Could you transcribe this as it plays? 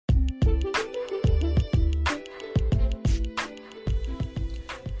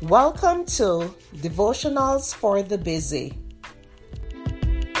Welcome to Devotionals for the Busy.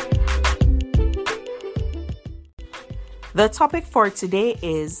 The topic for today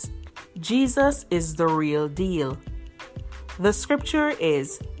is Jesus is the real deal. The scripture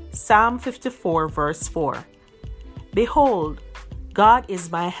is Psalm 54 verse 4. Behold, God is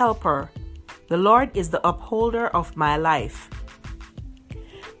my helper. The Lord is the upholder of my life.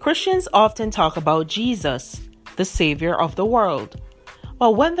 Christians often talk about Jesus, the Savior of the world.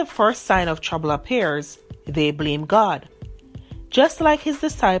 But when the first sign of trouble appears, they blame God. Just like his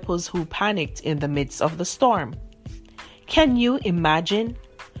disciples who panicked in the midst of the storm. Can you imagine?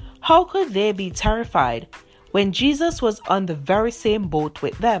 How could they be terrified when Jesus was on the very same boat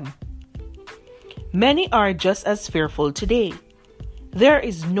with them? Many are just as fearful today. There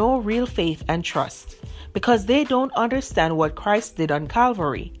is no real faith and trust because they don't understand what Christ did on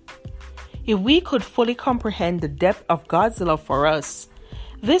Calvary. If we could fully comprehend the depth of God's love for us,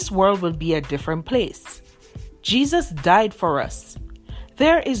 this world would be a different place. Jesus died for us.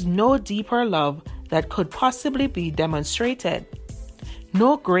 There is no deeper love that could possibly be demonstrated.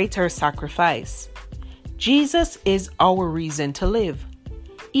 No greater sacrifice. Jesus is our reason to live.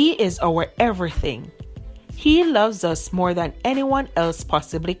 He is our everything. He loves us more than anyone else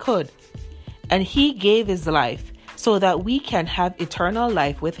possibly could. And he gave his life so that we can have eternal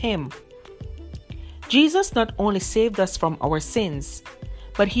life with him. Jesus not only saved us from our sins,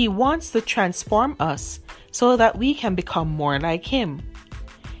 but he wants to transform us so that we can become more like him.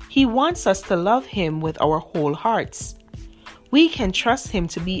 He wants us to love him with our whole hearts. We can trust him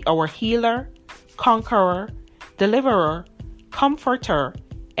to be our healer, conqueror, deliverer, comforter,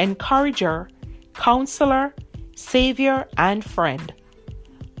 encourager, counselor, savior, and friend.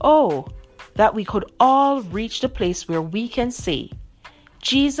 Oh, that we could all reach the place where we can say,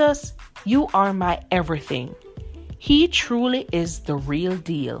 Jesus, you are my everything. He truly is the real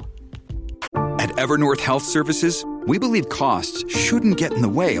deal. At Evernorth Health Services, we believe costs shouldn't get in the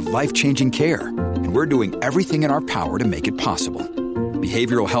way of life-changing care, and we're doing everything in our power to make it possible.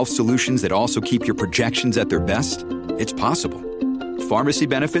 Behavioral health solutions that also keep your projections at their best? It's possible. Pharmacy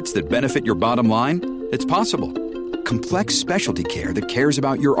benefits that benefit your bottom line? It's possible. Complex specialty care that cares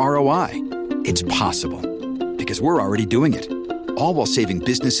about your ROI? It's possible. Because we're already doing it. All while saving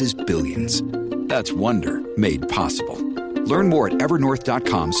businesses billions. That's Wonder made possible. Learn more at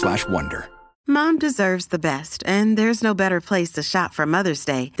evernorth.com/wonder. Mom deserves the best, and there's no better place to shop for Mother's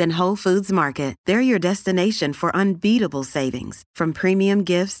Day than Whole Foods Market. They're your destination for unbeatable savings, from premium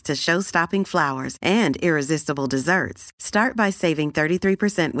gifts to show-stopping flowers and irresistible desserts. Start by saving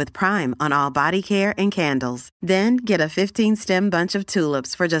 33% with Prime on all body care and candles. Then get a 15-stem bunch of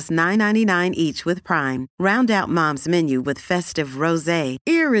tulips for just $9.99 each with Prime. Round out Mom's menu with festive rosé,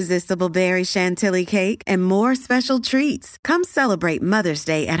 irresistible berry chantilly cake, and more special treats. Come celebrate Mother's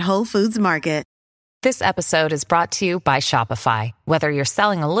Day at Whole Foods Market. This episode is brought to you by Shopify. Whether you're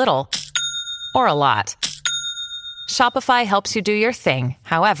selling a little or a lot, Shopify helps you do your thing,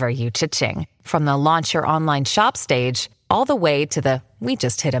 however you cha-ching. From the launch your online shop stage, all the way to the we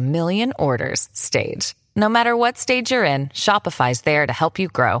just hit 1 million orders stage. No matter what stage you're in, Shopify's there to help you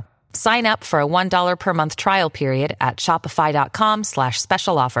grow. Sign up for a $1 per month trial period at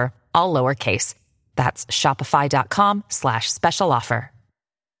shopify.com/special offer, all lowercase. That's shopify.com/special offer.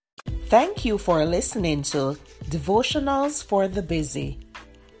 Thank you for listening to Devotionals for the Busy.